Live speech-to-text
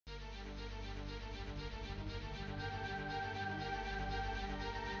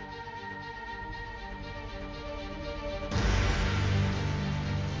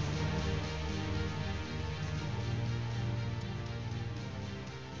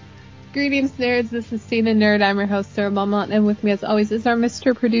Greetings, nerds. This is SNN Nerd. I'm your host, Sarah Beaumont, and with me, as always, is our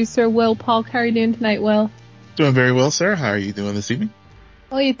Mr. Producer, Will Paul. How are you doing tonight, Will? Doing very well, sir. How are you doing this evening?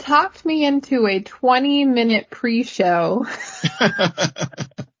 Well, you talked me into a 20-minute pre-show.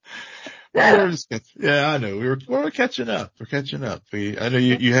 Yeah, I know. We're catching up. We're catching up. I know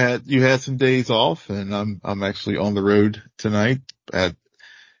you had some days off, and I'm actually on the road tonight at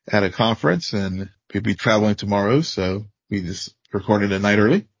a conference, and we'll be traveling tomorrow, so we just recorded a night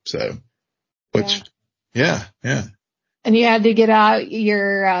early. So, yeah. And you had to get out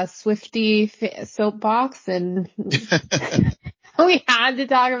your Swiftie soapbox, and we had to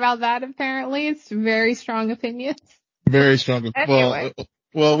talk about that. Apparently, it's very strong opinions. Very strong. Anyway.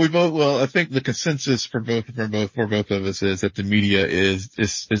 Well, I think the consensus for both of us is that the media is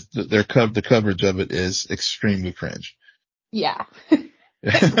the coverage of it is extremely cringe. Yeah.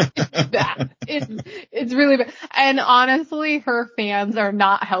 It's really bad. And honestly, her fans are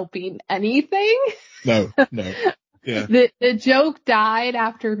not helping anything. No. Yeah. The joke died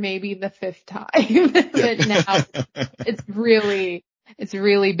after maybe the fifth time. But now it's really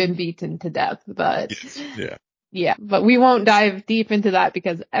been beaten to death. But yeah, but we won't dive deep into that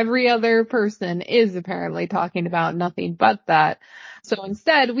because every other person is apparently talking about nothing but that. So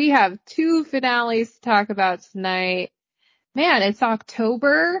instead, we have two finales to talk about tonight. Man, it's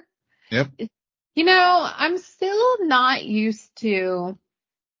October. Yep. You know, I'm still not used to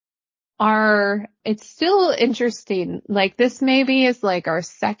it's still interesting. Like, this maybe is like our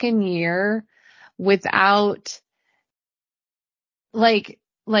second year without, like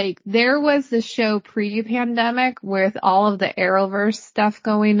there was the show pre-pandemic with all of the Arrowverse stuff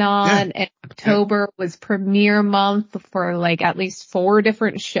going on, and October was premiere month for like at least 4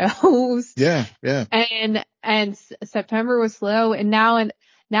 different shows. Yeah. And September was slow, and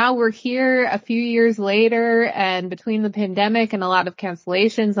now we're here a few years later, and between the pandemic and a lot of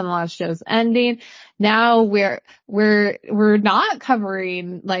cancellations and a lot of shows ending, now we're not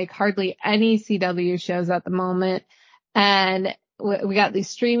covering like hardly any CW shows at the moment. And we got these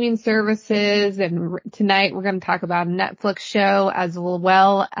streaming services, and tonight we're going to talk about a Netflix show as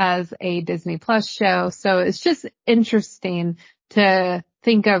well as a Disney Plus show. So it's just interesting to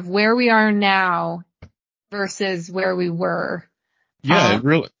think of where we are now versus where we were. Yeah,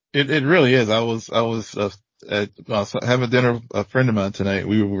 it really is. I was having dinner with a friend of mine tonight.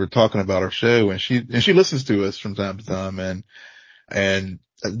 We were talking about our show, and she listens to us from time to time, and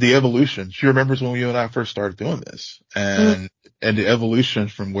the evolution. She remembers when you and I first started doing this, and the evolution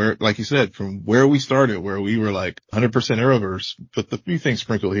from where, like you said, from where we started, where we were like 100% Arrowverse, but a few things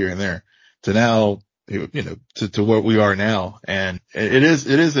sprinkled here and there, to now, to what we are now. And it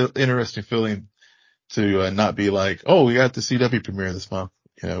is an interesting feeling to not be like, oh, we got the CW premiere this month,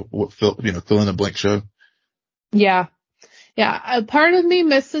 fill in a blank show. Yeah. A part of me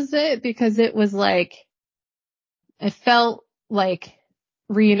misses it because it was like, it felt like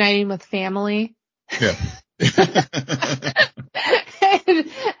reuniting with family. Yeah.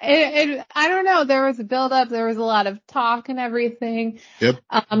 and I don't know, there was a build up, there was a lot of talk and everything. Yep.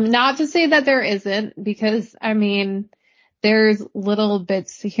 Not to say that there isn't, because I mean, there's little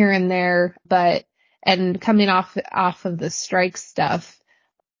bits here and there, and coming off of the strike stuff,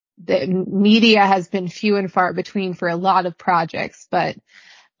 the media has been few and far between for a lot of projects, but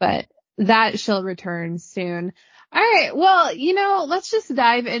that shall return soon. All right. Well, let's just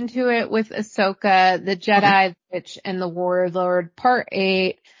dive into it with Ahsoka, the Jedi, the Witch, and the Warlord, Part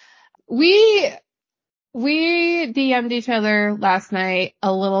 8. We DM'd each other last night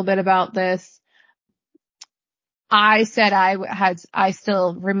a little bit about this. I said I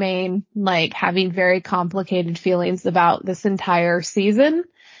still remain like having very complicated feelings about this entire season.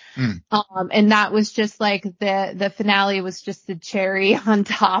 And that was just like the finale was just the cherry on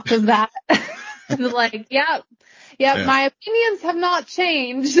top of that. Like, yeah, my opinions have not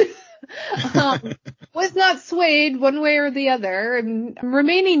changed. Was not swayed one way or the other, and I'm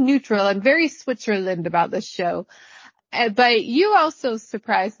remaining neutral. I'm very Switzerland about this show. But you also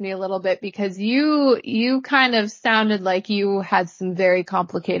surprised me a little bit because you kind of sounded like you had some very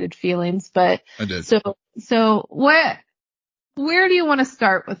complicated feelings, but I did. So where do you want to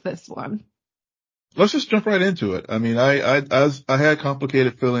start with this one? Let's just jump right into it. I mean, I had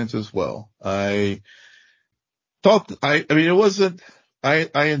complicated feelings as well. I enjoyed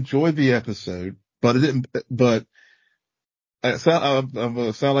the episode, but it didn't, but I sound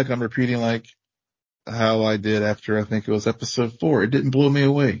like I'm repeating like how I did after, I think it was episode 4. It didn't blow me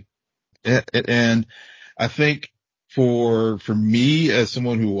away. And I think for me, as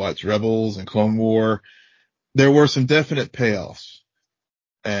someone who watched Rebels and Clone War, there were some definite payoffs.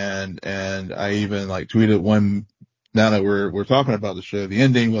 And I even like tweeted one now that we're talking about the show, the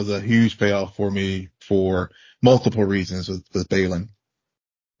ending was a huge payoff for me for multiple reasons with Balin.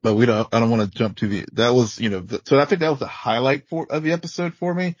 But I don't want to jump to that was, so I think that was the highlight of the episode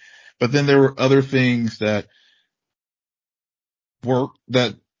for me. But then there were other things that were,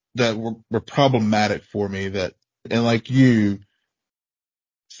 were problematic for me and like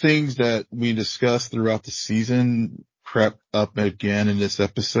things that we discussed throughout the season crept up again in this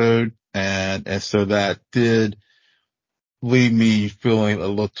episode. And so that did leave me feeling a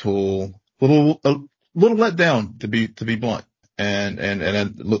little let down, to be blunt.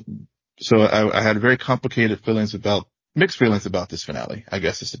 So I had very mixed feelings about this finale. I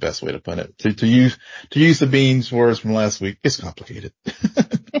guess is the best way to put it. To use Sabine's words from last week, it's complicated.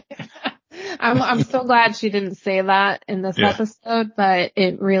 I'm so glad she didn't say that in this episode, but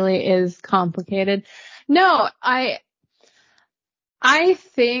it really is complicated. No, I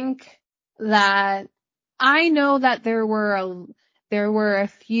think that I know that there were a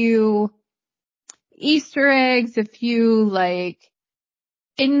few Easter eggs, a few like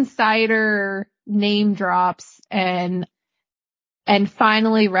insider name drops and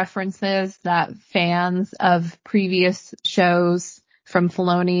finally references that fans of previous shows from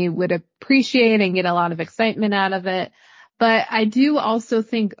Filoni would appreciate and get a lot of excitement out of it. But I do also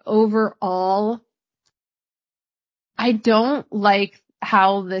think overall, I don't like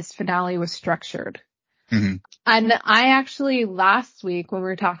how this finale was structured. Mm-hmm. And I actually last week when we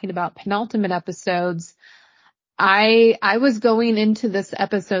were talking about penultimate episodes, I was going into this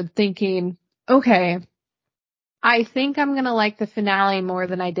episode thinking, okay, I think I'm going to like the finale more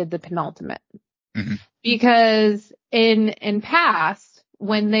than I did the penultimate. Mm-hmm. Because in past,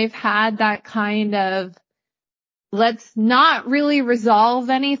 when they've had that kind of, let's not really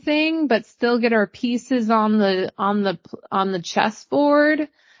resolve anything, but still get our pieces on the chessboard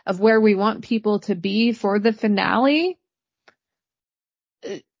of where we want people to be for the finale,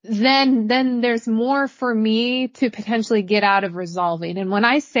 then there's more for me to potentially get out of resolving. And when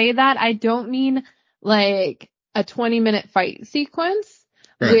I say that, I don't mean like a 20-minute fight sequence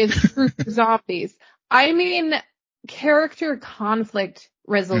with group of zombies. I mean character conflict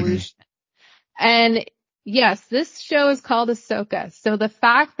resolution. Mm-hmm. And yes, this show is called Ahsoka. So the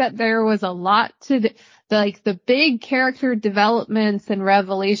fact that there was a lot to the big character developments and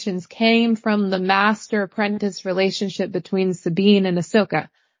revelations came from the master apprentice relationship between Sabine and Ahsoka.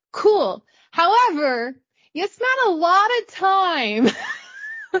 Cool. However, you spent a lot of time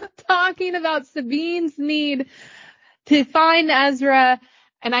talking about Sabine's need to find Ezra.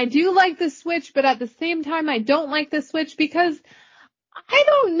 And I do like the switch, but at the same time, I don't like the switch because I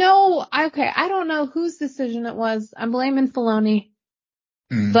don't know. Okay, I don't know whose decision it was. I'm blaming Filoni.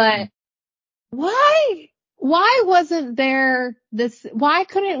 Mm-hmm. But why wasn't there this, why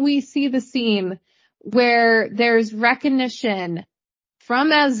couldn't we see the scene where there's recognition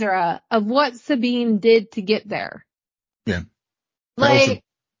from Ezra of what Sabine did to get there? Yeah. Like,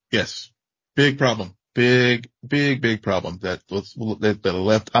 yes. Big problem. Big problem that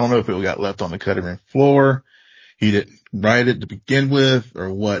left. I don't know if it got left on the cutting room floor. He didn't write it to begin with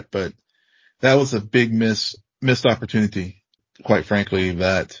or what, but that was a big missed opportunity, quite frankly,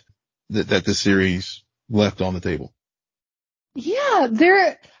 that the series left on the table. Yeah,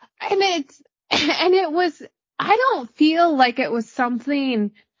 it was, I don't feel like it was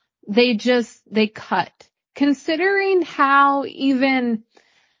something they cut, considering how even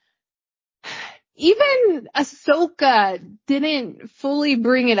Ahsoka didn't fully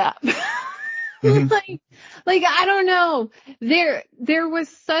bring it up. Mm-hmm. like, I don't know. There was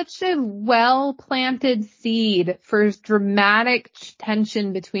such a well-planted seed for dramatic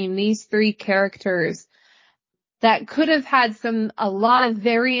tension between these three characters that could have had a lot of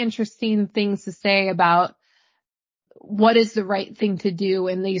very interesting things to say about what is the right thing to do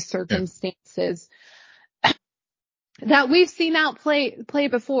in these circumstances that we've seen play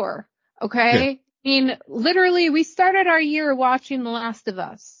before. Okay. Yeah. I mean, literally we started our year watching The Last of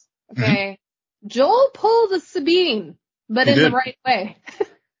Us. Okay. Mm-hmm. Joel pulled a Sabine, but in the right way.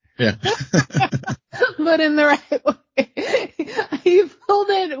 Yeah. But in the right way. He pulled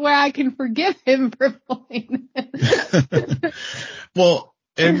it where I can forgive him for pulling it. Well,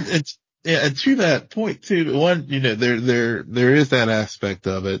 and it's, and to that point too, one, there is that aspect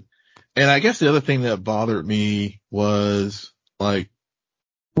of it. And I guess the other thing that bothered me was like,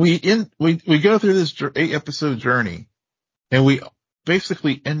 we go through this 8-episode journey and we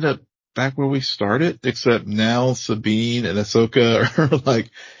basically end up back where we started, except now Sabine and Ahsoka are like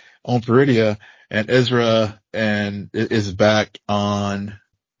on Peridia and Ezra and is back on,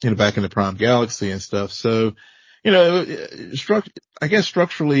 back in the Prime Galaxy and stuff. So, I guess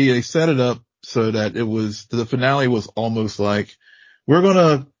structurally they set it up so that the finale was almost like, we're going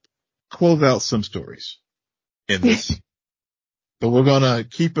to close out some stories in this, but we're going to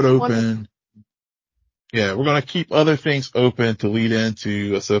keep it open. Yeah, we're going to keep other things open to lead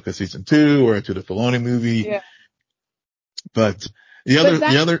into Ahsoka season 2 or into the Filoni movie. Yeah. But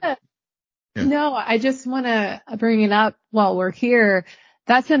yeah. No, I just want to bring it up while we're here.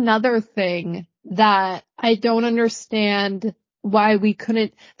 That's another thing that I don't understand why we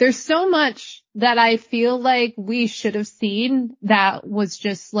couldn't. There's so much that I feel like we should have seen that was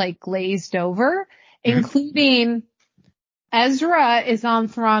just like glazed over, including Ezra is on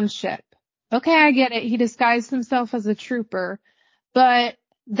Thrawn's ship. Okay, I get it. He disguised himself as a trooper, but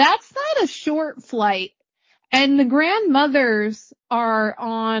that's not a short flight. And the grandmothers are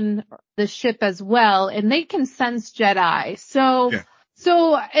on the ship as well, and they can sense Jedi.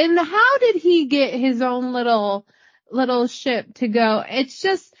 And how did he get his own little ship to go? It's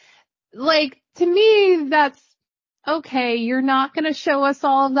just like, to me, that's okay. You're not going to show us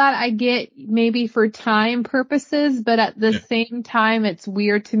all of that. I get maybe for time purposes, but at the same time, it's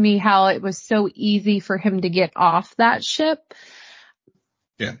weird to me how it was so easy for him to get off that ship.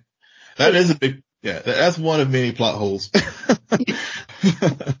 Yeah, that is a big. Yeah, that's one of many plot holes.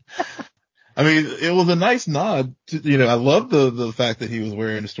 I mean, it was a nice nod to, I love the fact that he was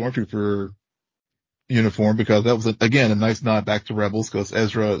wearing a stormtrooper uniform, because that was again a nice nod back to Rebels, because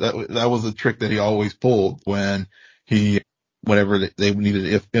Ezra, that was a trick that he always pulled whenever they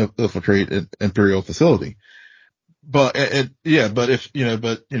needed to infiltrate an Imperial facility. But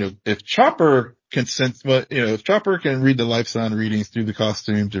if Chopper can sense, if Chopper can read the life sign readings through the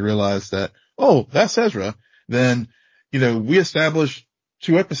costume to realize that, oh, that's Ezra, then, we established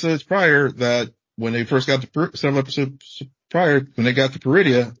 2 episodes prior that when they first got to several episodes prior, when they got to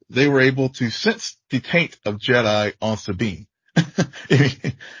Peridia, they were able to sense the taint of Jedi on Sabine.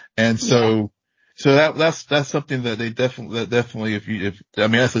 And so that's something that they definitely, that's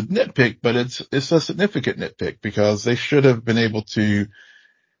a nitpick, but it's a significant nitpick, because they should have been able to,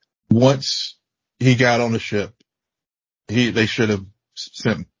 once he got on the ship, they should have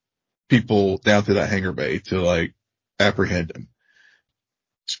sent people down to that hangar bay to like apprehend him.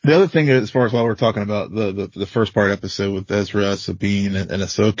 The other thing, as far as while we're talking about the first part episode with Ezra, Sabine, and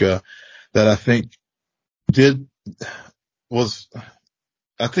Ahsoka, that I think if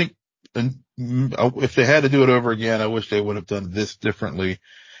they had to do it over again, I wish they would have done this differently,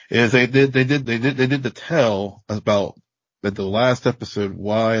 is they did the tell about that the last episode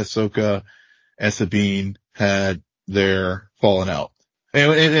why Ahsoka and Sabine had their falling out.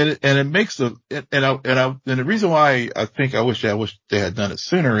 And it makes and the reason why I wish they had done it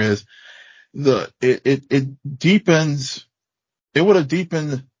sooner is it would have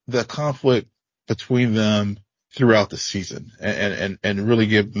deepened the conflict between them throughout the season, and really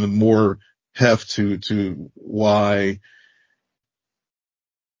give them more heft to why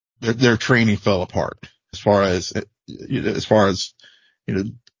their training fell apart, as far as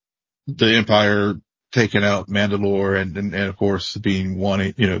the Empire taking out Mandalore, and of course Sabine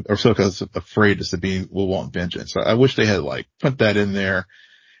wanting, Ahsoka's afraid that Sabine will want vengeance. I wish they had put that in there.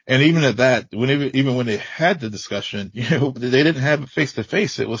 And even at that, even when they had the discussion, they didn't have it face to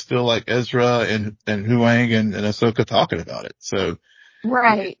face. It was still like Ezra and Huang and Ahsoka talking about it. So.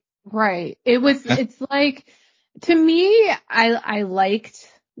 Right. It's like, to me, I liked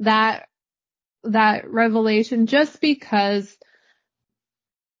that revelation, just because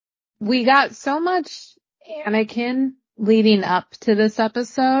we got so much Anakin leading up to this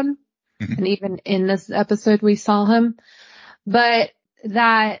episode, and even in this episode we saw him, but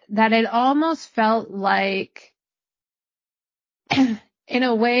that it almost felt like, in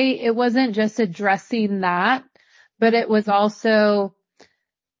a way, it wasn't just addressing that, but it was also,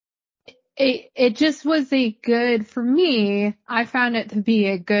 it just was for me, I found it to be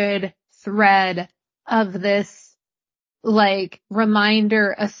a good thread of this,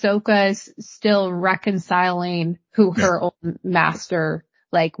 reminder Ahsoka is still reconciling who her own master,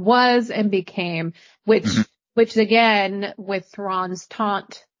 was and became, which again, with Thrawn's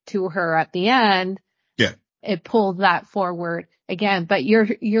taunt to her at the end, it pulled that forward again. But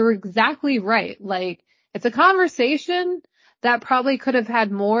you're exactly right. It's a conversation that probably could have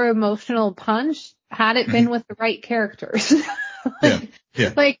had more emotional punch had it been with the right characters. Either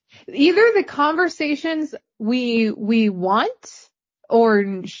the conversations we want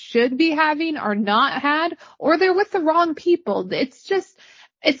or should be having are not had, or they're with the wrong people. It's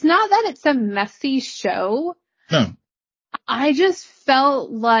not that it's a messy show. No. I just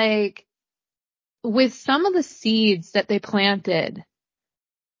felt like with some of the seeds that they planted,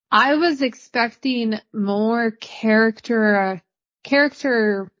 I was expecting more character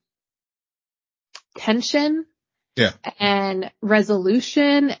tension Yeah. and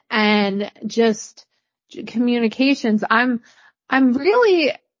resolution and just communications. I'm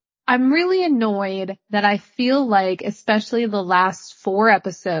really annoyed that I feel like, especially the last 4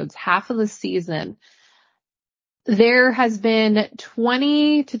 episodes, half of the season, there has been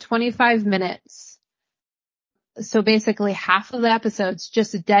 20 to 25 minutes. So basically half of the episodes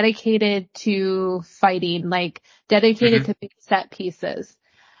just dedicated to fighting, like dedicated to big set pieces.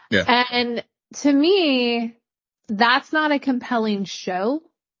 Yeah. And to me, that's not a compelling show.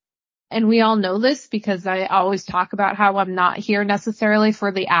 And we all know this because I always talk about how I'm not here necessarily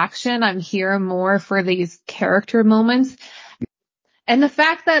for the action. I'm here more for these character moments. And the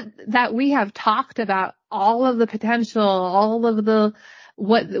fact that we have talked about all of the potential, all of the,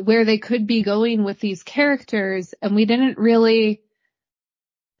 where they could be going with these characters, and we didn't really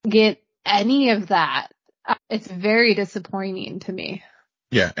get any of that. It's very disappointing to me.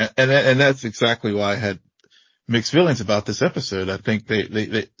 Yeah. And that's exactly why I had mixed feelings about this episode. I think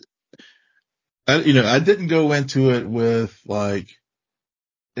I didn't go into it with like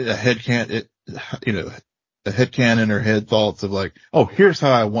a headcanon or head thoughts of like, oh, here's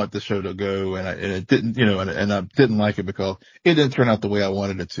how I want the show to go. And it didn't, and I didn't like it because it didn't turn out the way I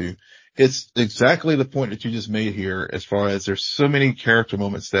wanted it to. It's exactly the point that you just made here, as far as there's so many character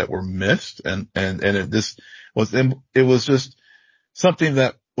moments that were missed, and it was just something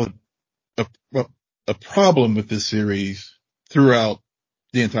that was a problem with this series throughout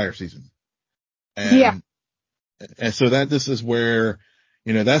the entire season. And so this is where,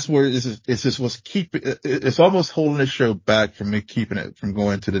 that's where it's almost holding the show back from me keeping it from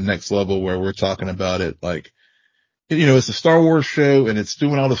going to the next level where we're talking about it. Like, it's a Star Wars show and it's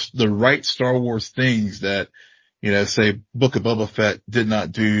doing all the right Star Wars things that, say Book of Boba Fett did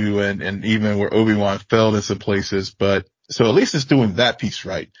not do, and even where Obi-Wan failed in some places. But so at least it's doing that piece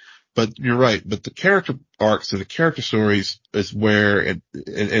right. But you're right. But the character arcs and the character stories is where,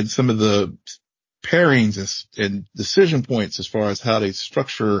 and some of the pairings and decision points as far as how they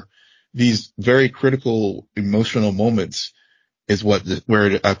structure these very critical emotional moments is where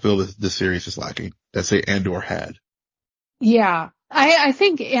I feel the series is lacking. That say Andor had. Yeah. I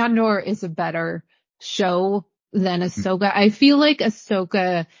think Andor is a better show than Ahsoka. I feel like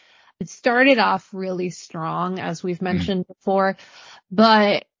Ahsoka, it started off really strong, as we've mentioned before,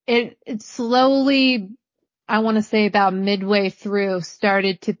 but it slowly, I want to say about midway through,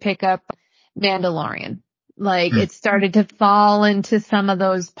 started to pick up Mandalorian. Like it started to fall into some of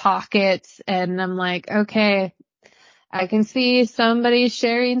those pockets, and I'm like, okay, I can see somebody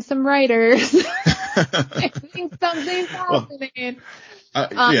sharing some writers. I think something's happening.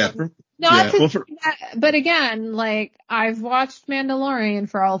 But again, like I've watched Mandalorian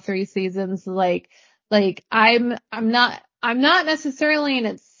for all 3 seasons. Like I'm not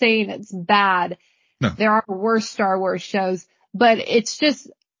necessarily saying it's bad. No. There are worse Star Wars shows, but it's just,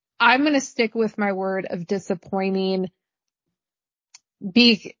 I'm going to stick with my word of disappointing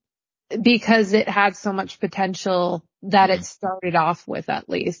because it had so much potential that it started off with, at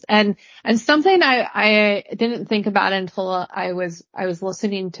least. And something I didn't think about until I was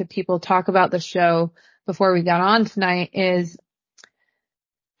listening to people talk about the show before we got on tonight is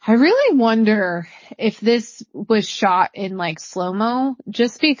I really wonder if this was shot in like slow-mo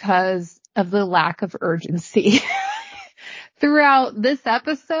just because of the lack of urgency throughout this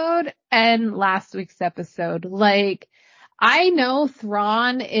episode and last week's episode. Like, I know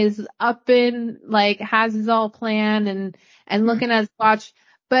Thrawn is up in, like, has his all planned and looking at his watch,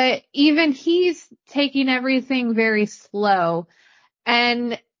 but even he's taking everything very slow.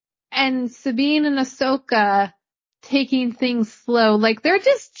 And Sabine and Ahsoka taking things slow. Like, they're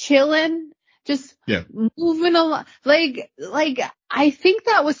just chilling, just moving along. Like, I think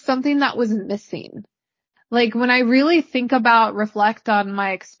that was something that was missing. Like, when I really reflect on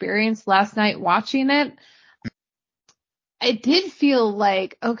my experience last night watching it, it did feel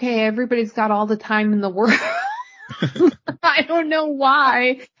like, okay, everybody's got all the time in the world. I don't know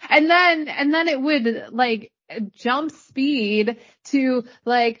why. And then it would like jump speed to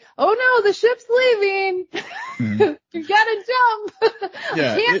like, oh no, the ship's leaving. You gotta jump.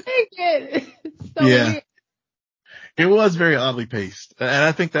 Can't make it. It's so weird. It was very oddly paced. And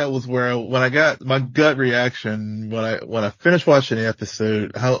I think that was where when I got my gut reaction when I finished watching the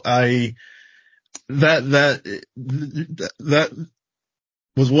episode, that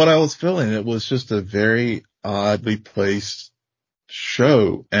was what I was feeling. It was just a very oddly placed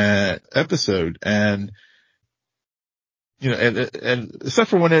show and episode, and and except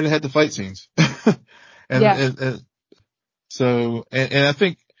for when it had the fight scenes, and I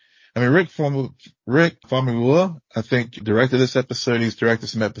think I mean, Rick Famuyiwa, I think, directed this episode. He's directed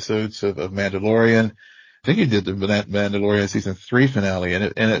some episodes of Mandalorian. I think he did the Mandalorian season 3 finale,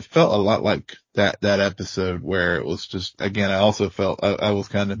 and it felt a lot like that episode where it was just, again, I also felt I was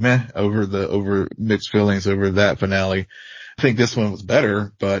kind of meh over mixed feelings over that finale. I think this one was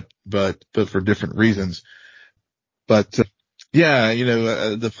better, but for different reasons. But, yeah,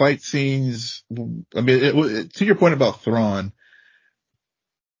 the fight scenes, I mean, to your point about Thrawn,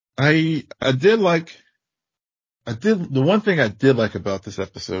 the one thing I did like about this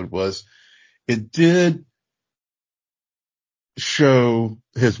episode was it did show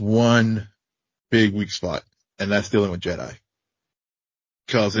his one big weak spot, and that's dealing with Jedi.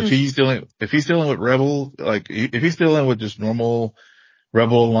 Cause if he's dealing with Rebel, like if he's dealing with just normal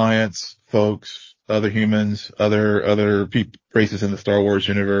Rebel Alliance folks, other humans, other races in the Star Wars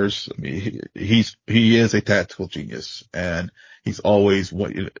universe, I mean, he is a tactical genius, and he's always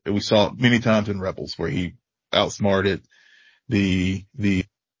what we saw many times in Rebels where he outsmarted the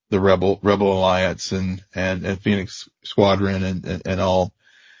Rebel Alliance and Phoenix Squadron and all.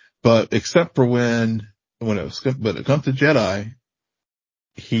 But except for when it comes to Jedi,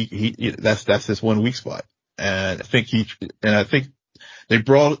 that's his one weak spot. And I think they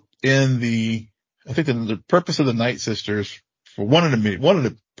brought in I think the purpose of the Night Sisters, for one of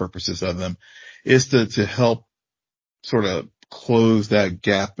the purposes of them is to help sort of close that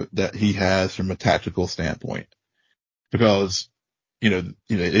gap that he has from a tactical standpoint. Because,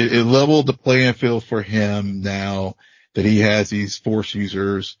 it leveled the playing field for him now that he has these Force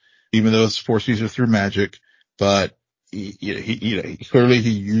users, even though it's Force users through magic, but he clearly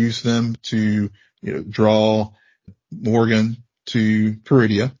used them to, draw Morgan to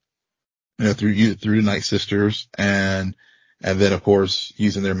Peridia, through the Night Sisters, and then of course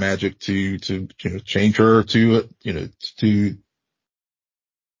using their magic to change her to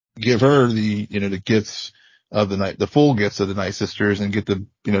give her the gifts of the full gifts of the Night Sisters, and get the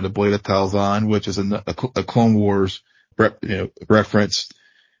Blade of Talzan, which is a Clone Wars reference,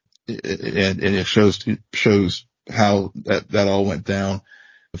 and it shows how that all went down.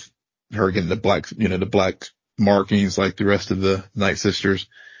 Her getting the black markings like the rest of the Night Sisters.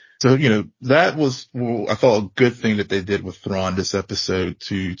 So, that was, I thought, a good thing that they did with Thrawn this episode,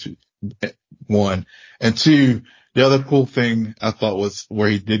 to one. And two, the other cool thing I thought was where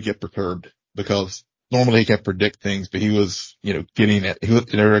he did get perturbed, because normally he can predict things, but he was, getting it.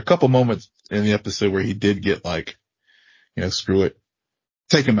 There were a couple moments in the episode where he did get like, screw it.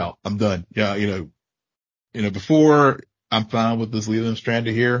 Take him out. I'm done. Yeah, before I'm fine with this leaving them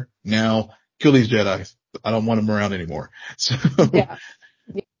stranded here. Now kill these Jedi. I don't want them around anymore. So, Yeah.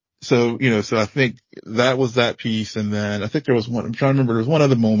 So I think that was that piece. And then I think I'm trying to remember, there was one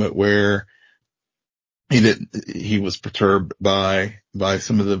other moment where he was perturbed by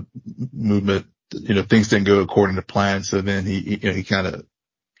some of the movement. Things didn't go according to plan. So then he kind of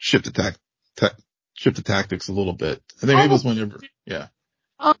shifted the tactics a little bit. I think maybe it was whenever, yeah.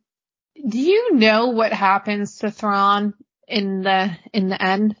 Do you know what happens to Thrawn in the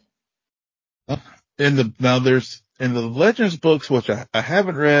end? In the Legends books, which I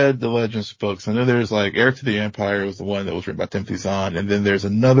haven't read the Legends books. I know there's like Heir to the Empire was the one that was written by Timothy Zahn. And then there's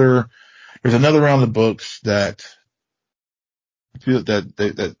another round of books that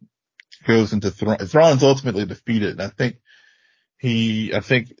goes into Thrawn. Thrawn's ultimately defeated. And I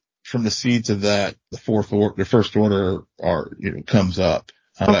think from the seeds of that, the First Order comes up.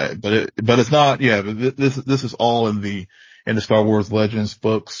 But it's not, yeah, but this is all in the Star Wars Legends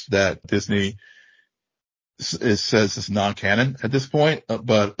books that Disney says it's non-canon at this point.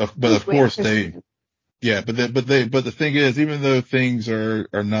 But of course but the thing is, even though things are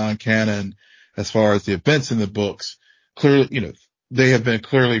non-canon as far as the events in the books, clearly, they have been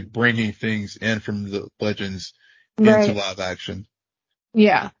clearly bringing things in from the Legends into live action.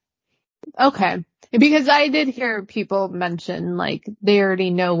 Yeah. Okay. Because I did hear people mention, like, they already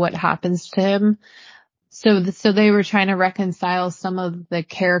know what happens to him. So they were trying to reconcile some of the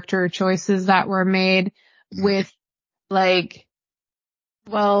character choices that were made with, like,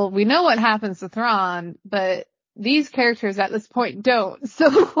 well, we know what happens to Thrawn, but these characters at this point don't. So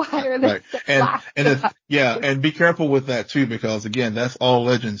why are they? Right. And be careful with that too, because again, that's all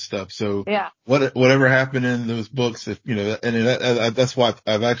legend stuff. So whatever happened in those books, that's why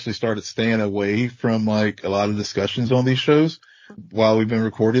I've actually started staying away from like a lot of discussions on these shows while we've been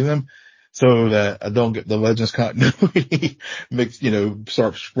recording them, so that I don't get the Legends continuity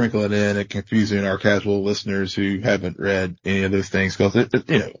start sprinkling in and confusing our casual listeners who haven't read any of those things. Cause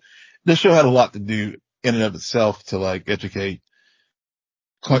this show had a lot to do in and of itself to like educate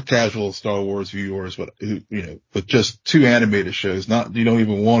casual Star Wars viewers, but just 2 animated shows. You don't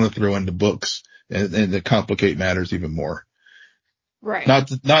even want to throw in the books and to complicate matters even more. Right. Not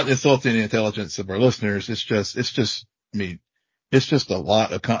insulting the intelligence of our listeners. It's just, it's just a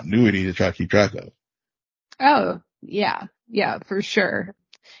lot of continuity to try to keep track of. Oh, yeah. Yeah, for sure.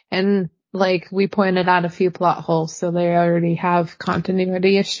 And like we pointed out a few plot holes, so they already have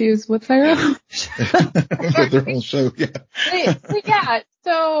continuity issues with their own with their own show. Yeah.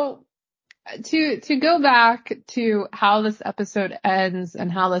 So to go back to how this episode ends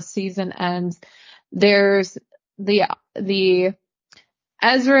and how the season ends, there's the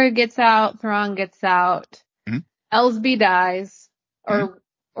Ezra gets out, Thrawn gets out, mm-hmm. Elsbie dies, or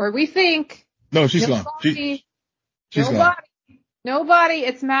we think. No, she's gone. She's gone. Nobody.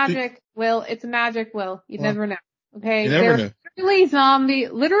 It's magic, Will. It's magic, Will. You never know. Okay. You never know.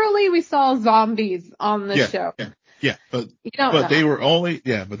 Literally we saw zombies on the show. Yeah. But they were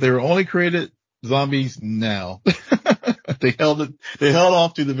only created zombies now. They held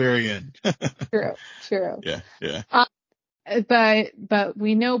off to the very end. True. Yeah. But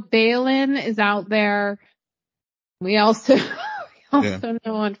we know Balin is out there. We also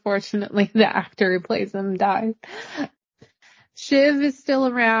know, unfortunately, the actor who plays him died. Shiv is still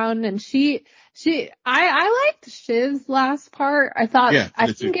around, and I liked Shiv's last part. I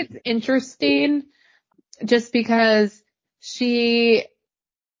think it's interesting just because she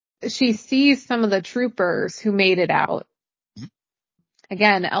sees some of the troopers who made it out.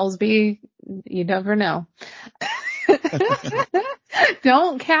 Again, Elsbie, you never know.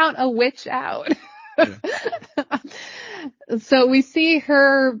 Don't count a witch out. So we see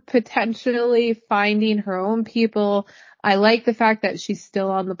her potentially finding her own people. I like the fact that she's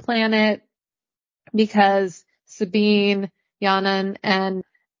still on the planet because Sabine, Yana, and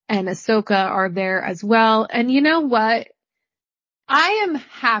Ahsoka are there as well. And you know what? I am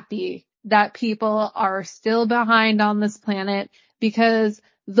happy that people are still behind on this planet because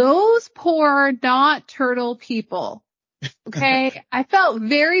those poor not turtle people. Okay. I felt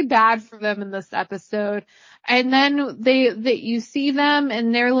very bad for them in this episode. And then you see them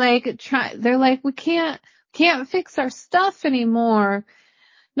and they're like, we can't fix our stuff anymore.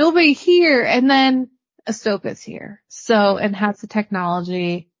 Nobody here. And then Ahsoka's here. So, and has the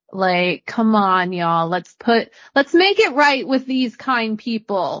technology. Like, come on, y'all. Let's make it right with these kind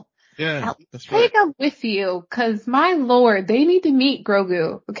people. Yeah, that's right. Take them with you, cause my lord, they need to meet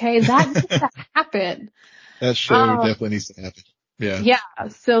Grogu. Okay. That needs to happen. That show definitely needs to happen. Yeah. Yeah.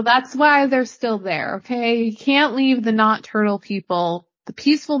 So that's why they're still there. Okay. You can't leave the not turtle people, the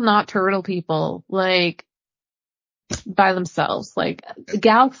peaceful not turtle people, like, by themselves. Like, the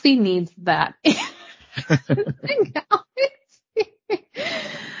galaxy needs that.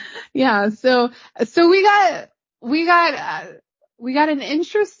 Yeah. So we got an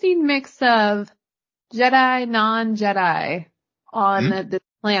interesting mix of Jedi, non-Jedi on this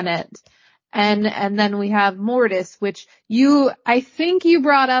planet. And then we have Mortis, which I think you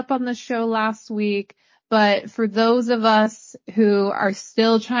brought up on the show last week, but for those of us who are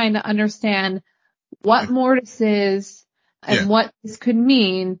still trying to understand what Mortis is and what this could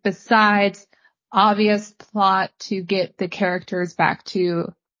mean besides obvious plot to get the characters back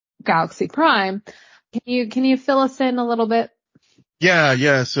to Galaxy Prime, can you fill us in a little bit?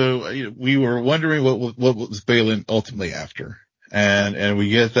 Yeah. So we were wondering what was Balin ultimately after. And we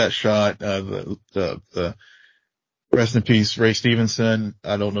get that shot, the rest in peace, Ray Stevenson.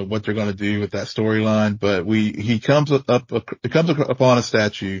 I don't know what they're going to do with that storyline, but he comes upon a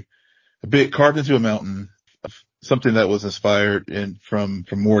statue, a bit carved into a mountain, something that was inspired from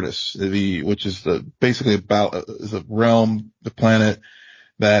Mortis, which is basically is a realm, the planet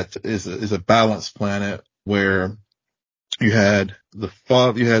that is a balanced planet where you had the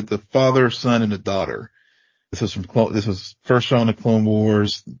father, son, and the daughter. This was first shown in Clone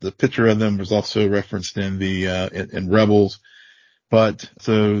Wars. The picture of them was also referenced in in Rebels. But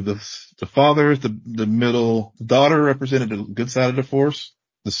so the father is the middle, the daughter represented the good side of the Force,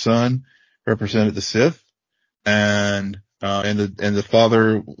 the son represented the Sith, and the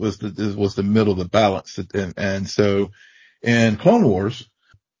father was the middle, the balance. And so in Clone Wars,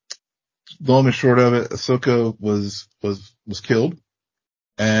 long and short of it, Ahsoka was killed,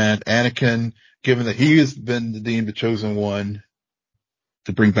 and Anakin, given that he has been deemed the chosen one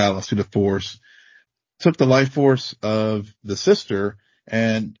to bring balance to the Force, took the life force of the sister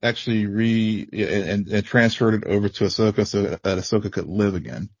and actually and transferred it over to Ahsoka so that Ahsoka could live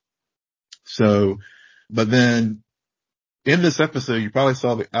again. So, but then in this episode, you probably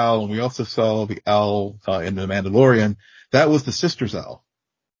saw the owl, and we also saw the owl in The Mandalorian. That was the sister's owl,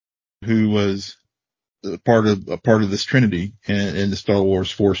 who was a part of this Trinity in the Star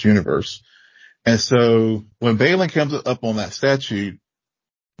Wars Force universe. And so when Balin comes up on that statue,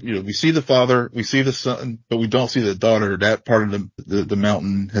 we see the father, we see the son, but we don't see the daughter. That part of the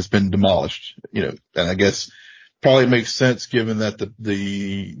mountain has been demolished, and I guess probably makes sense given that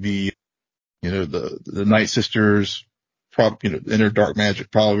the Night Sisters, in their dark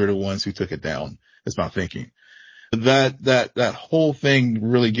magic probably were the ones who took it down. That's my thinking. That whole thing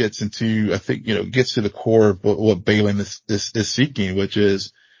really gets into, I think, gets to the core of what Balin is seeking, which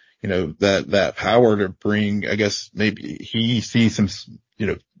is, that power to bring, I guess maybe he sees some,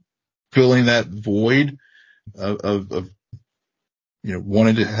 filling that void of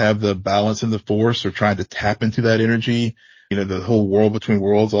wanting to have the balance in the Force or trying to tap into that energy. The whole world between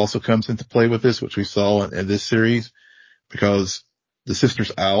worlds also comes into play with this, which we saw in this series, because the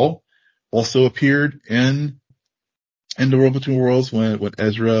Sisters Owl also appeared in the world between worlds when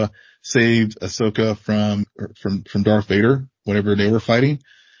Ezra saved Ahsoka from Darth Vader whenever they were fighting.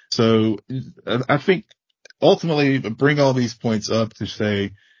 So I think ultimately bring all these points up to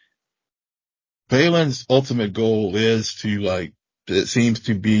say Balin's ultimate goal is it seems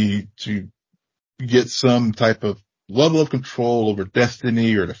to be to get some type of level of control over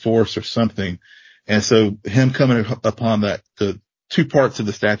destiny or the Force or something. And so him coming upon that, the two parts of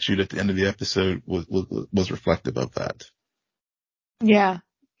the statue at the end of the episode was reflective of that. Yeah.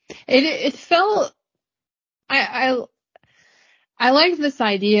 It felt, I like this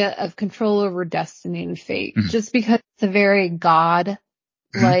idea of control over destiny and fate, just because it's a very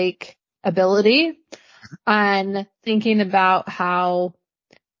God-like ability, and thinking about how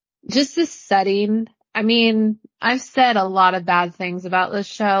just this setting, I mean, I've said a lot of bad things about this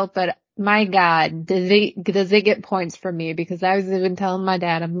show, but my God, does it get points from me? Because I was even telling my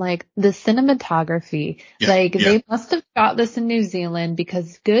dad, I'm like, the cinematography, they must have shot this in New Zealand,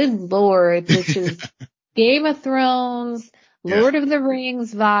 because good Lord, this is Game of Thrones, Lord of the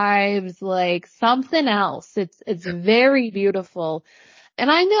Rings vibes, like something else. It's very beautiful. And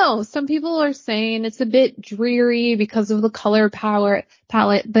I know some people are saying it's a bit dreary because of the color palette,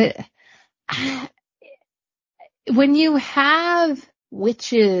 but when you have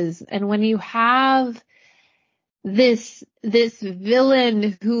witches and when you have this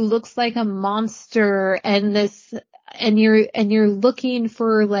villain who looks like a monster and you're looking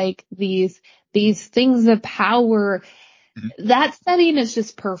for like these things of power, that setting is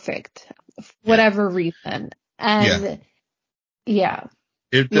just perfect for whatever reason. And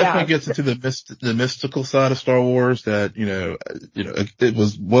it definitely gets into the mystical side of Star Wars that, it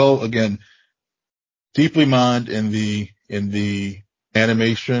was again, deeply mined in the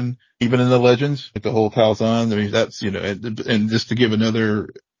animation, even in the Legends, like the whole Talzan. I mean, that's, and just to give another,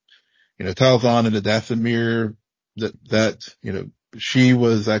 Talzan and the Dathomir, she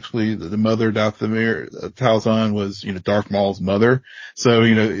was actually the mother, Dathomir. Talzan was, Darth Maul's mother.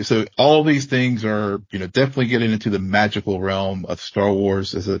 So, so all these things are, definitely getting into the magical realm of Star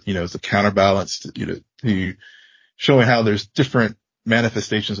Wars as a counterbalance to showing how there's different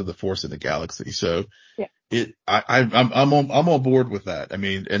manifestations of the Force in the galaxy. So I'm on board with that. I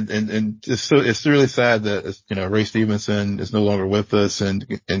mean, and it's really sad that, Ray Stevenson is no longer with us and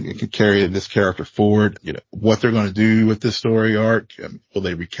can carry this character forward. What they're going to do with this story arc. Will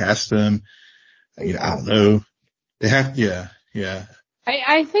they recast him? I don't know. They have,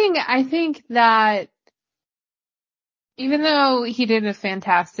 I think that even though he did a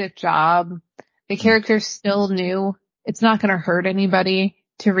fantastic job, the character's still new. It's not going to hurt anybody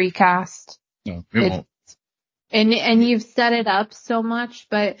to recast. No, it won't. And you've set it up so much,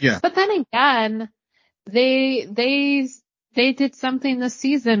 but then again, they did something this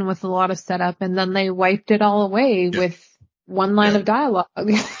season with a lot of setup, and then they wiped it all away with one line of dialogue.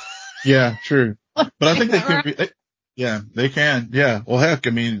 Yeah, true. But I think they can. They can. Yeah. Well, heck, I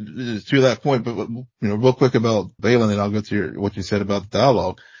mean, to that point, but real quick about Balin, and I'll go to what you said about the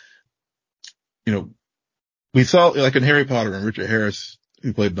dialogue. We saw, like in Harry Potter, and Richard Harris,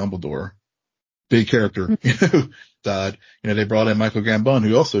 who played Dumbledore, big character, died. They brought in Michael Gambon,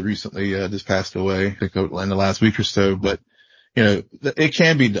 who also recently just passed away, I think in the last week or so. But it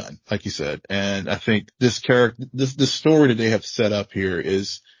can be done, like you said. And I think this character, this story that they have set up here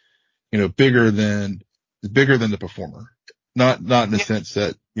is, bigger than the performer. Not in the sense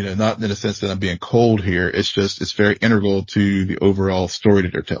that, not in the sense that I'm being cold here. It's just, it's very integral to the overall story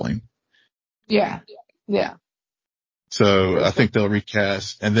that they're telling. Yeah. Yeah. So I think they'll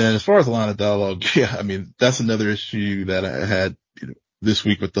recast. And then as far as the line of dialogue, I mean, that's another issue that I had, this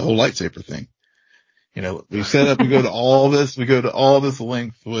week with the whole lightsaber thing. We set up, we go to all this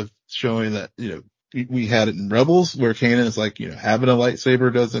length with showing that, we had it in Rebels where Kanan is like, having a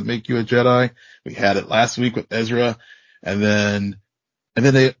lightsaber doesn't make you a Jedi. We had it last week with Ezra, and then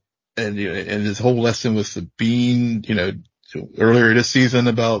and his whole lesson was Sabine, earlier this season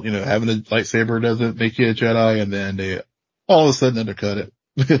about, having a lightsaber doesn't make you a Jedi. And then they all of a sudden undercut it,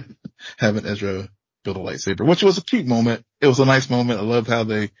 having Ezra build a lightsaber, which was a cute moment. It was a nice moment. I love how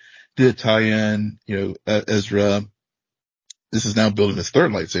they did tie in, Ezra. This is now building his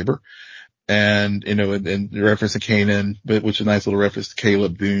third lightsaber. And, and the reference to Kanan, which is a nice little reference to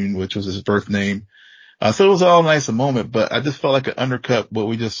Caleb Boone, which was his birth name. So it was all nice a moment, but I just felt like it undercut what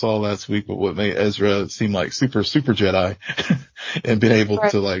we just saw last week with what made Ezra seem like super Jedi and being able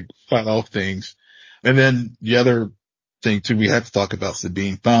to like fight off things. And then the other thing too, we have to talk about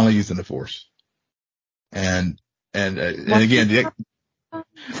Sabine finally using the Force. And again, I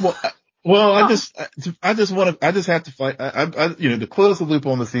just have to fight. To close the loop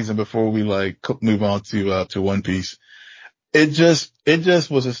on the season before we like move on to One Piece. It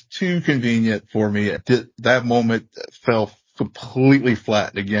just was just too convenient for me. That moment fell completely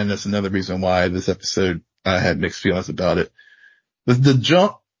flat. Again, that's another reason why this episode, I had mixed feelings about it. The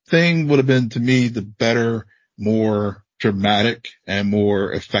jump thing would have been to me the better, more dramatic and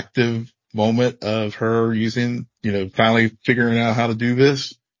more effective moment of her using, finally figuring out how to do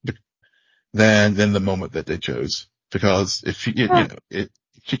this than the moment that they chose. Because if she,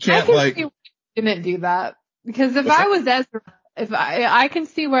 she can't didn't do that. Because if I was Ezra, I can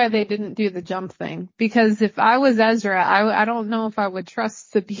see why they didn't do the jump thing. Because if I was Ezra, I don't know if I would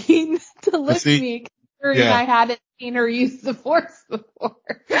trust Sabine to lift me, considering I hadn't seen her use the Force before.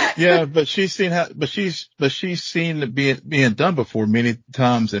 Yeah, but she's seen it being done before many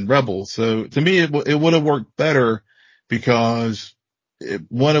times in Rebels. So to me, it would have worked better because it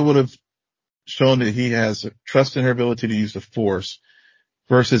would have shown that he has trust in her ability to use the Force.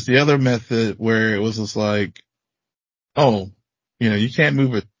 Versus the other method where it was just like, you can't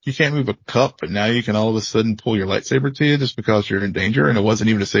move a cup, but now you can all of a sudden pull your lightsaber to you just because you're in danger. And it wasn't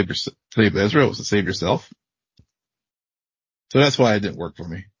even to save Ezra, it was to save yourself. So that's why it didn't work for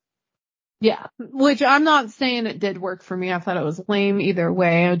me. Yeah. Which I'm not saying it did work for me. I thought it was lame either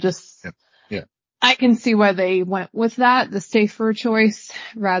way. I can see why they went with that, the safer choice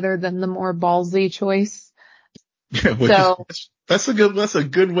rather than the more ballsy choice. That's a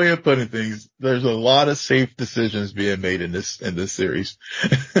good way of putting things. There's a lot of safe decisions being made in this series.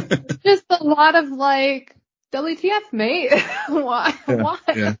 Just a lot of like, WTF, mate? Why?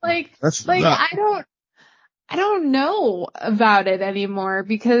 Yeah. I don't know about it anymore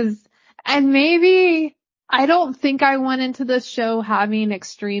and maybe I don't think I went into this show having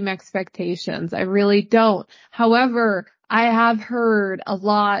extreme expectations. I really don't. However, I have heard a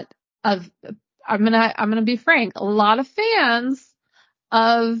lot of, I'm gonna be frank, a lot of fans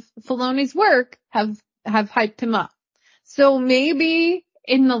of Filoni's work have hyped him up. So maybe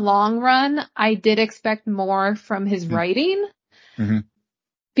in the long run, I did expect more from his writing. Mm-hmm.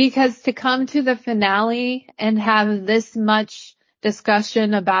 Because to come to the finale and have this much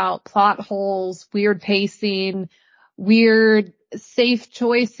discussion about plot holes, weird pacing, weird safe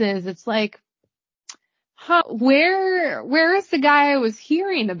choices, it's like, where is the guy I was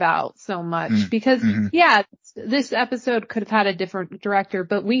hearing about so much? Because this episode could have had a different director,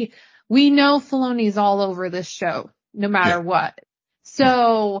 but we know Filoni's all over this show, no matter what.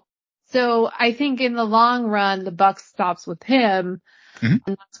 So I think in the long run, the buck stops with him. And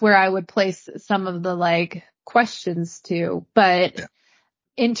that's where I would place some of the like questions to. But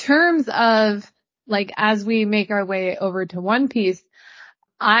in terms of like, as we make our way over to One Piece,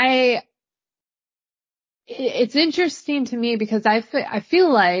 it's interesting to me because I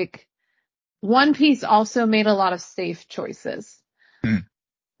feel like One Piece also made a lot of safe choices.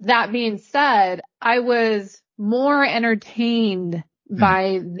 That being said, I was more entertained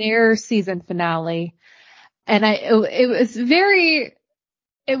by their season finale. And it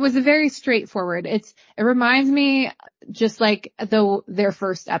was very straightforward. It reminds me just like their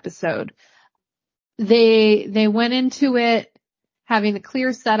first episode. They went into it having a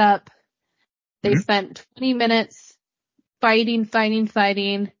clear setup. They spent 20 minutes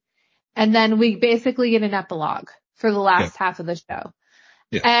fighting. And then we basically get an epilogue for the last half of the show.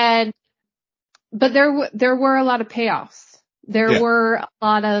 Yeah. But there were a lot of payoffs. There were a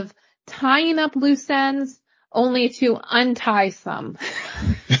lot of tying up loose ends only to untie some.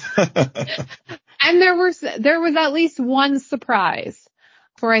 And there was at least one surprise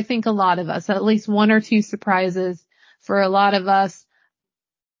for I think a lot of us, at least one or two surprises for a lot of us.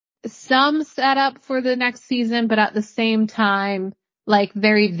 Some set up for the next season, but at the same time, like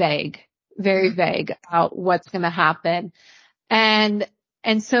very vague about what's going to happen. And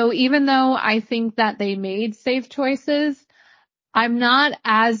And so even though I think that they made safe choices, I'm not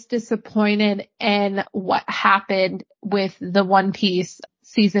as disappointed in what happened with the One Piece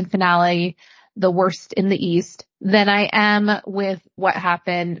season finale, the worst in the East, than I am with what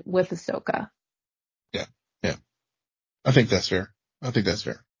happened with Ahsoka. Yeah. Yeah. I think that's fair.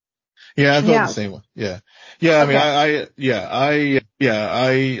 Yeah, I felt the same way. Yeah. Yeah. I mean,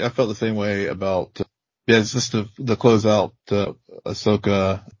 I felt the same way about, it's just the closeout,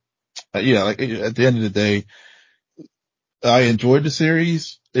 Ahsoka. Yeah, like at the end of the day, I enjoyed the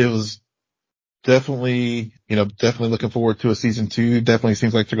series. It was definitely looking forward to a season 2. Definitely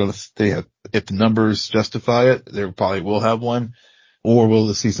seems like they're going to stay if the numbers justify it, they probably will have one, or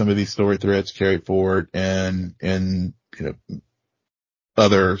we'll see some of these story threads carried forward and,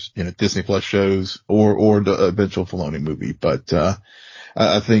 other, Disney Plus shows or the eventual Filoni movie. But,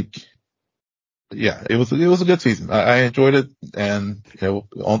 I think, yeah, it was a good season. I enjoyed it, and,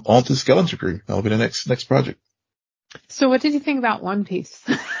 on to Skeleton Crew. That'll be the next project. So what did you think about One Piece?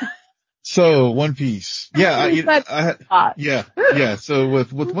 So One Piece. Yeah. Yeah. So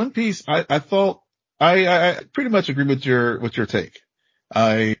with One Piece, I thought I pretty much agree with your take.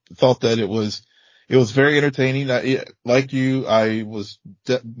 I thought that it was very entertaining. Like you, I was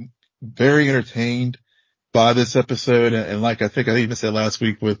very entertained by this episode. And like I think I even said last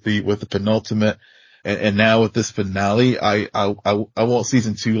week with the penultimate and now with this finale, I want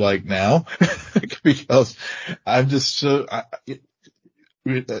season 2 like now because I'm just so,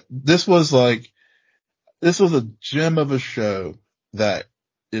 this was a gem of a show that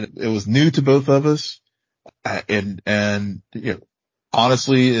it was new to both of us. And,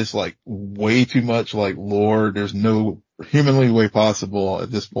 honestly, it's like way too much like lore. There's no humanly way possible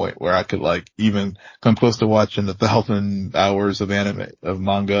at this point where I could like even come close to watching 1,000 hours of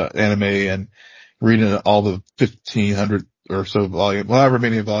manga anime and reading all the 1,500 or so volume, however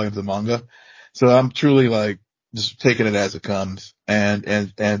many volumes of manga. So I'm truly like just taking it as it comes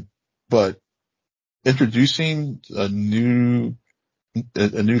but introducing a new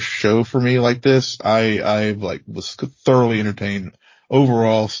show for me like this, I like was thoroughly entertained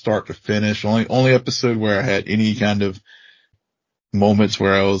overall, start to finish. Only episode where I had any kind of moments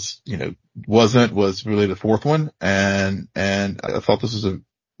where I was, was really the fourth one. And I thought this was a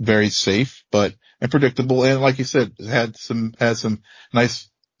very safe, and predictable. And like you said, had some nice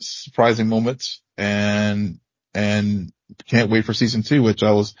surprising moments and can't wait for season 2, which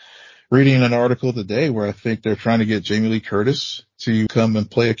I was reading an article today where I think they're trying to get Jamie Lee Curtis to come and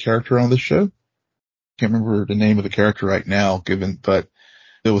play a character on the show. Can't remember the name of the character right now, but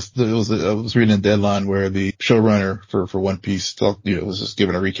I was reading a deadline where the showrunner for One Piece was just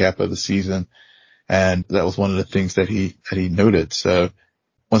giving a recap of the season. And that was one of the things that he noted. So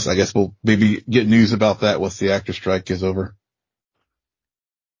I guess we'll maybe get news about that once the actor strike is over.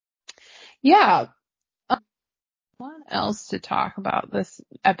 Yeah. What else to talk about this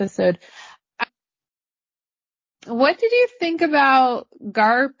episode? What did you think about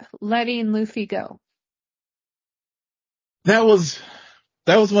Garp letting Luffy go? That was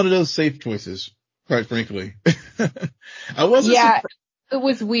one of those safe choices, quite frankly. I wasn't. Yeah, it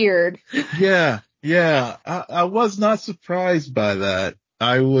was weird. Yeah. I was not surprised by that.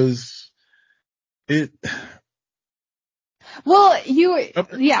 Well,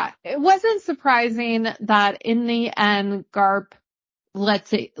 it wasn't surprising that in the end, Garp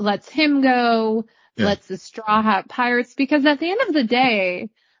lets him go, lets the Straw Hat Pirates, because at the end of the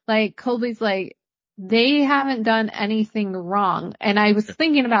day, like, Colby's like, they haven't done anything wrong. And I was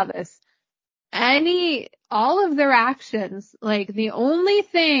thinking about this. All of their actions, like, the only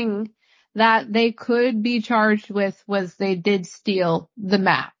thing that they could be charged with was they did steal the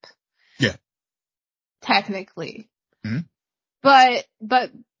map. Yeah. Technically. Mm-hmm.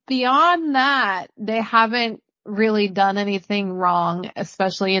 But beyond that, they haven't really done anything wrong,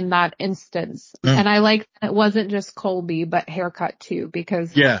 especially in that instance. Mm. And I like that it wasn't just Colby, but Haircut too,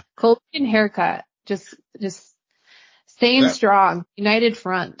 because Colby and Haircut just staying strong, united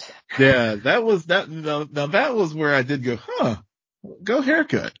front. Yeah, that was where I did go, go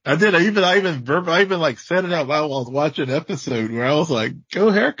Haircut. I did. I even like said it out loud while I was watching an episode where I was like,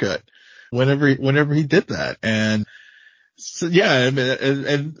 go Haircut whenever he did that. And so, yeah, I mean,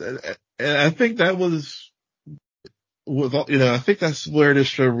 and I think that was, I think that's where this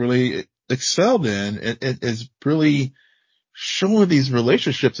show really excelled in. It is really showing these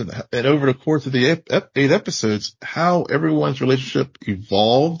relationships and over the course of the 8 episodes, how everyone's relationship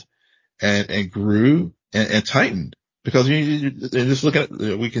evolved and grew and tightened. Because you just look at,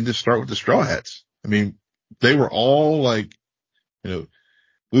 we can just start with the Straw Hats. I mean, they were all like,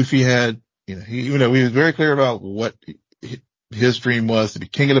 Luffy had, he was very clear about what his dream was to be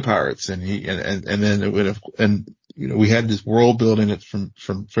king of the pirates, and then it would have, and we had this world building it from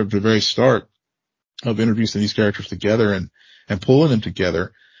the very start of introducing these characters together and pulling them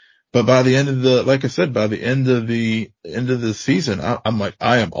together. But by the end of like I said, by the end of the season, I'm like,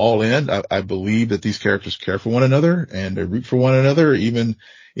 I am all in. I believe that these characters care for one another and they root for one another, even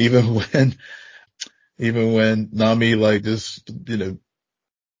when Nami like just,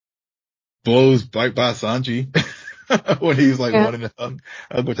 blows right by Sanji when he's like wanting to hug,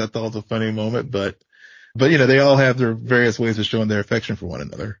 which I thought was a funny moment. But they all have their various ways of showing their affection for one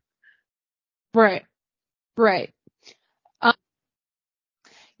another. Right. Right.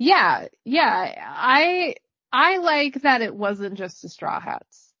 Yeah. I like that it wasn't just the Straw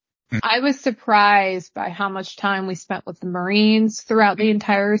Hats. I was surprised by how much time we spent with the Marines throughout the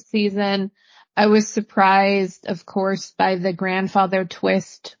entire season. I was surprised, of course, by the grandfather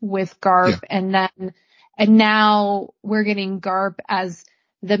twist with Garp, and now we're getting Garp as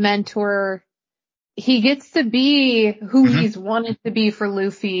the mentor. He gets to be who he's wanted to be for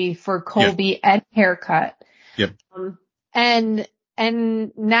Luffy, for Colby, and Haircut. Yep.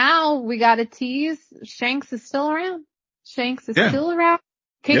 And now we got to tease Shanks is still around. Shanks is still around,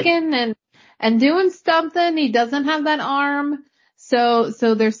 kicking and doing something. He doesn't have that arm. So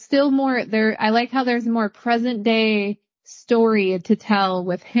there's still more there. I like how there's more present day story to tell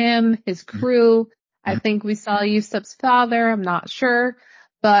with him, his crew. I think we saw Usopp's father. I'm not sure,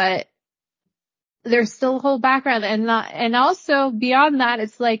 but there's still a whole background, and also beyond that,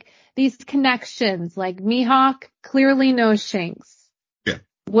 it's like these connections, like Mihawk clearly knows Shanks. Yeah.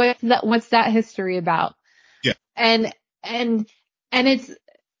 What's that history about? Yeah. And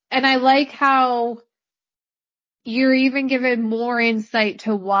I like how you're even given more insight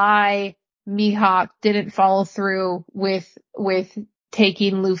to why Mihawk didn't follow through with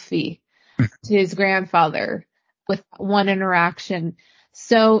taking Luffy to his grandfather with one interaction.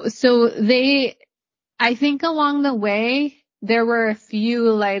 So I think along the way, there were a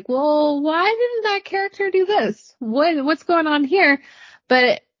few like, well, why didn't that character do this? What's going on here?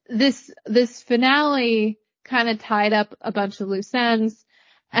 But this finale kind of tied up a bunch of loose ends,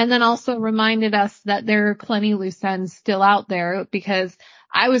 and then also reminded us that there are plenty loose ends still out there, because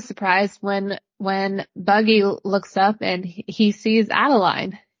I was surprised when Buggy looks up and he sees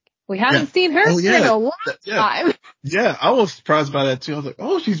Adeline. We haven't seen her in a long time. Yeah, I was surprised by that too. I was like,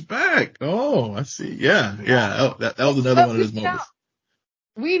 oh, she's back. Oh, I see. Yeah. Oh, that was another one of those moments.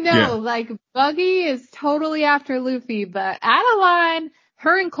 We know, like, Buggy is totally after Luffy, but Adeline,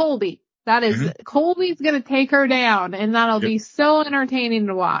 her and Colby, that is, Colby's gonna take her down, and that'll be so entertaining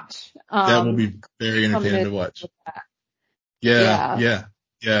to watch. That will be very entertaining to watch. Yeah.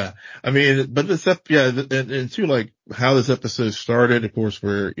 I mean, but and too, like, how this episode started, of course,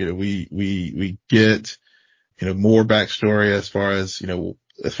 where, we get, more backstory as far as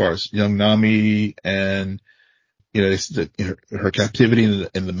young Nami and, her captivity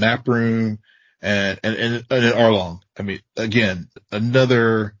in the map room and Arlong. I mean, again,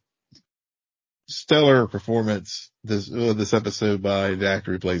 another stellar performance this episode by the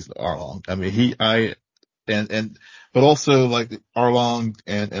actor who plays Arlong. I mean, but also like Arlong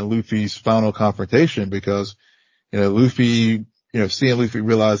and Luffy's final confrontation, because, Luffy, seeing Luffy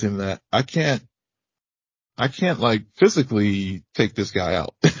realizing that I can't like physically take this guy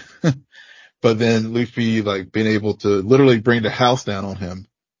out. But then Luffy like being able to literally bring the house down on him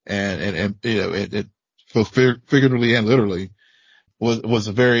and figuratively and literally was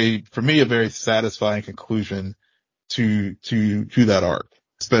a very satisfying conclusion to that arc,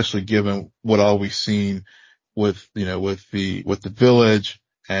 especially given what all we've seen with the village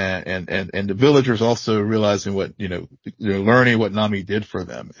and the villagers also realizing what, they're learning what Nami did for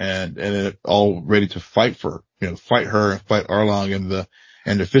them and it all ready to fight her and fight Arlong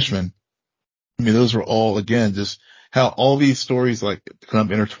and the fishermen. I mean, those were all, again, just how all these stories like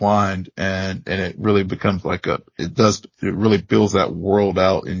become intertwined and it really becomes like it really builds that world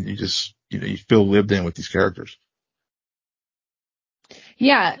out, and you just, you feel lived in with these characters.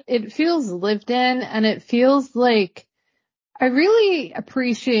 Yeah, it feels lived in, and it feels like I really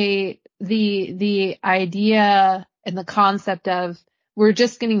appreciate the idea and the concept of we're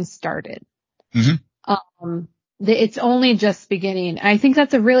just getting started. It's only just beginning. I think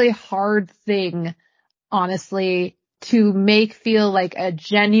that's a really hard thing, honestly, to make feel like a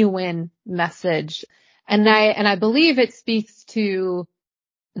genuine message. And I believe it speaks to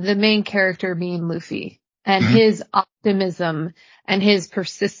the main character being Luffy and his optimism and his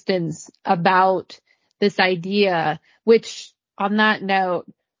persistence about this idea, which, on that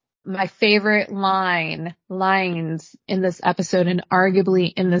note, my favorite lines in this episode and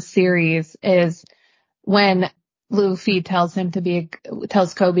arguably in the series is when Luffy tells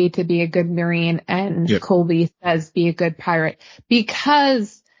Kobe to be a good Marine, and Yep. Kobe says be a good pirate,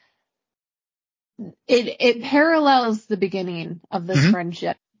 because it parallels the beginning of this Mm-hmm.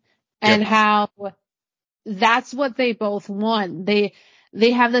 friendship, and Yep. how that's what they both want.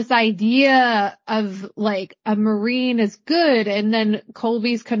 They have this idea of like a Marine is good, and then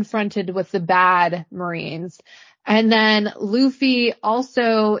Colby's confronted with the bad Marines. And then Luffy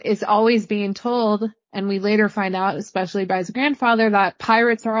also is always being told, and we later find out, especially by his grandfather, that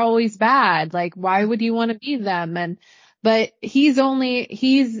pirates are always bad. Like, why would you want to be them? But he's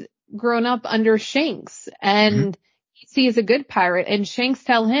grown up under Shanks, Mm-hmm. and he sees a good pirate, and Shanks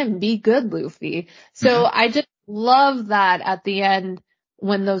tell him, be good, Luffy. So Mm-hmm. I just love that at the end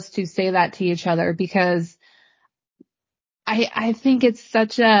when those two say that to each other, because I think it's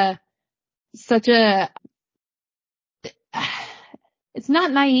such a it's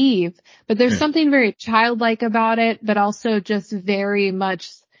not naive, but there's Yeah. something very childlike about it, but also just very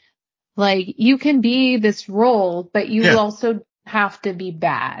much like you can be this role, but you Yeah. also have to be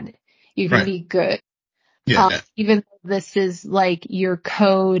bad. You can Right. be good. Yeah. Yeah. Even though this is like your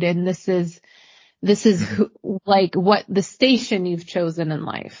code, and this is Mm-hmm. like what the station you've chosen in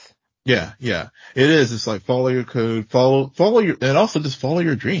life. Yeah. Yeah. It is. It's like follow your code, follow your, and also just follow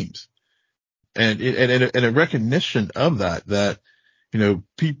your dreams. And a recognition of that, you know,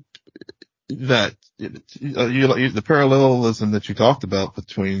 that, the parallelism that you talked about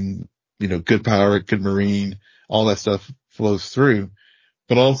between, you know, good pirate, good Marine, all that stuff flows through,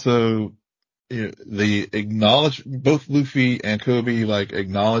 but also, you know, both Luffy and Kobe, like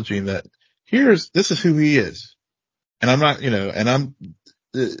acknowledging that this is who he is. And I'm not, you know, and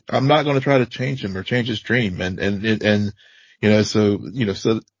I'm not going to try to change him or change his dream. You know, so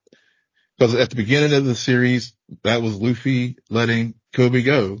because at the beginning of the series, that was Luffy letting Kobe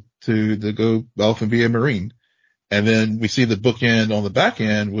go off and be a Marine. And then we see the bookend on the back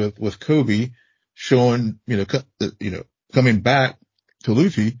end with Kobe showing, coming back to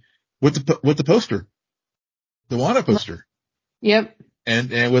Luffy with the poster, the Wano poster, Yep.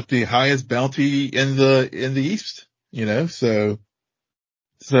 and with the highest bounty in the East, you know, so,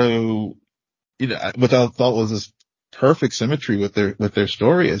 you know, what I thought was this perfect symmetry with their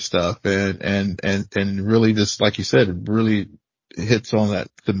story and stuff, and really, just like you said, it really hits on that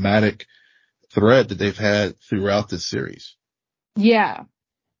thematic thread that they've had throughout this series. Yeah.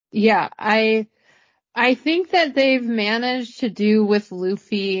 Yeah. I think that they've managed to do with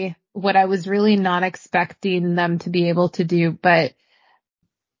Luffy what I was really not expecting them to be able to do, but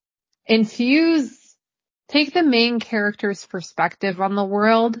take the main character's perspective on the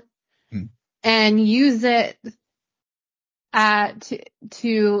world Mm. and use it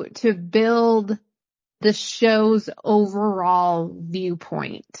to build the show's overall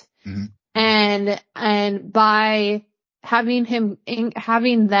viewpoint. Mm-hmm. And by having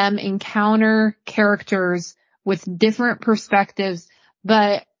them encounter characters with different perspectives,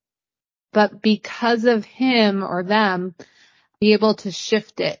 but because of him or them, be able to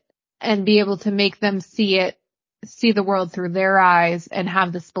shift it and be able to make them see the world through their eyes and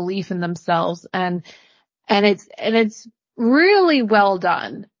have this belief in themselves. And it's really well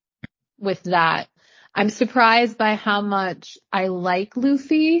done with that. I'm surprised by how much I like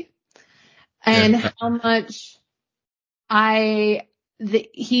Luffy and Yeah. how much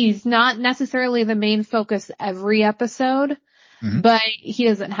he's not necessarily the main focus every episode, Mm-hmm. but he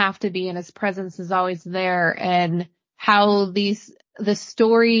doesn't have to be, and his presence is always there. And how all of the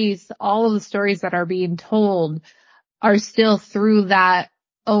stories that are being told are still through that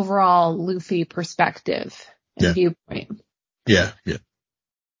overall Luffy perspective and Yeah. viewpoint. Yeah. Yeah.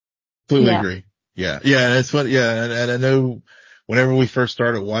 Completely Yeah. agree. Yeah. Yeah. And it's what, yeah. And I know whenever we first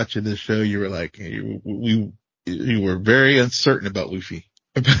started watching this show, you were like, you were very uncertain about Luffy.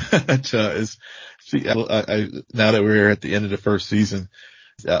 But, now that we're at the end of the first season,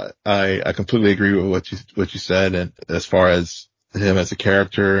 I completely agree with what you said. And as far as him as a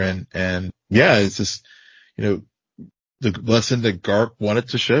character and yeah, it's just, you know, the lesson that Garp wanted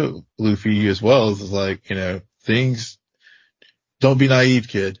to show Luffy as well is like, you know, don't be naive,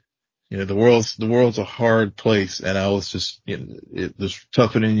 kid. You know, the world's a hard place, and I was just, you know, it was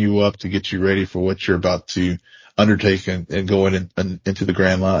toughening you up to get you ready for what you're about to undertake and going into the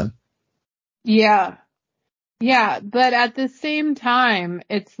Grand Line. Yeah. Yeah. But at the same time,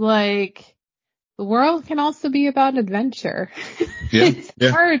 it's like the world can also be about adventure. Yeah. It's Yeah.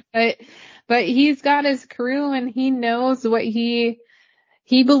 hard, but he's got his crew and he knows what he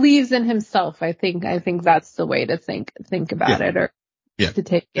believes in himself. I think that's the way to think Yeah. about it, or Yeah. to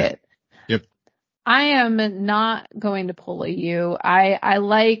take Yeah. it. Yep. I am not going to pull a you. I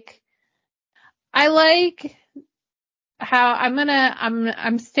like how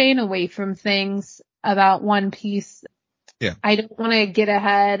I'm staying away from things about One Piece. Yeah. I don't want to get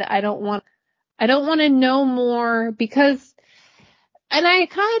ahead. I don't want to know more because, and I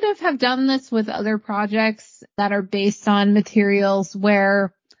kind of have done this with other projects that are based on materials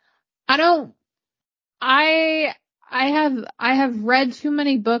where I have read too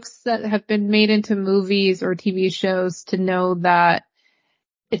many books that have been made into movies or TV shows to know that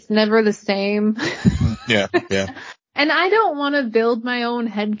it's never the same. Yeah. Yeah. And I don't want to build my own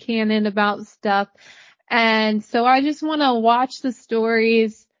headcanon about stuff. And so I just want to watch the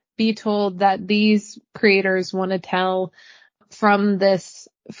stories be told that these creators want to tell from this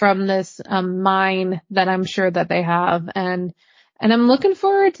mine that I'm sure that they have. And I'm looking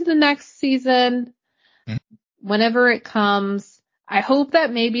forward to the next season whenever it comes. I hope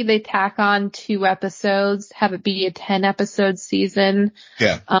that maybe they tack on 2 episodes, have it be a 10 episode season.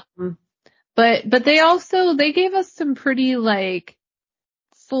 Yeah. But they gave us some pretty like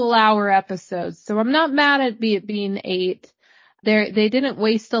full hour episodes. So I'm not mad at it being 8. They didn't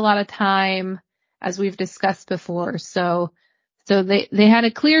waste a lot of time, as we've discussed before. So they had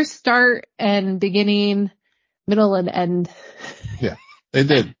a clear start and beginning, middle and end. Yeah, they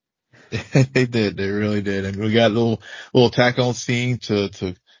did. They did. They really did. And we got a little tack on scene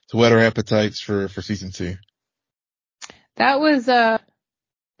to whet our appetites for season 2. That was,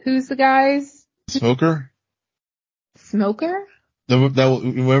 who's the guys? Smoker?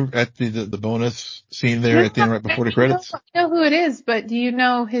 Remember at the bonus scene there at the end right before the credits? I know who it is, but do you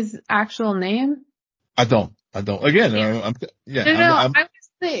know his actual name? I don't. Again, I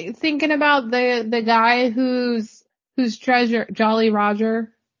was thinking about the guy whose treasure, Jolly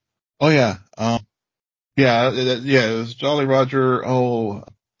Roger. Oh yeah. It was Jolly Roger. Oh,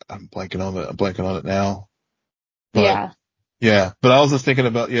 I'm blanking on it now. But, yeah. But I was just thinking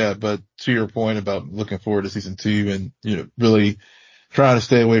about, but to your point about looking forward to season 2 and, really trying to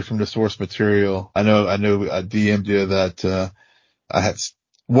stay away from the source material. I know I DM'd you that, I had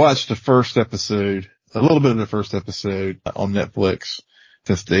watched the first episode, a little bit of the first episode on Netflix,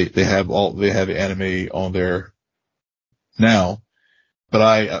 since they have anime on there now. But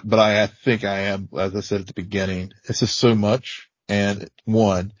I think I am, as I said at the beginning, it's just so much. And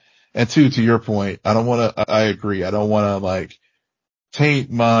 1 and 2, to your point, I agree. I don't want to like taint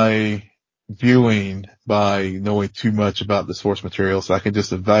my viewing by knowing too much about the source material, so I can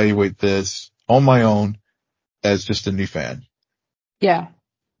just evaluate this on my own as just a new fan. Yeah.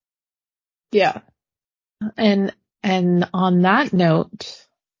 And on that note,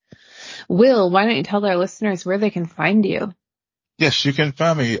 Will, why don't you tell our listeners where they can find you? Yes, you can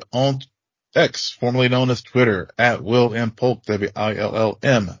find me on X, formerly known as Twitter, at Will M. Polk,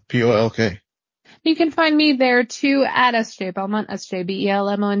 WILLMPOLK. You can find me there too at SJ Belmont,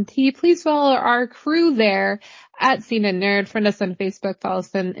 SJBELMONT. Please follow our crew there at SNN. Friend us on Facebook, follow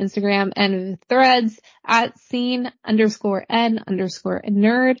us on Instagram and Threads at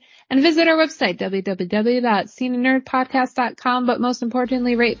scene_N_nerd, and visit our website, www.scenenerdpodcast.com. But most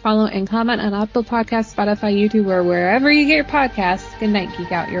importantly, rate, follow, and comment on Apple Podcasts, Spotify, YouTube, or wherever you get your podcasts. Good night,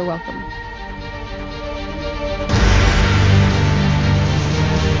 Geek Out. You're welcome.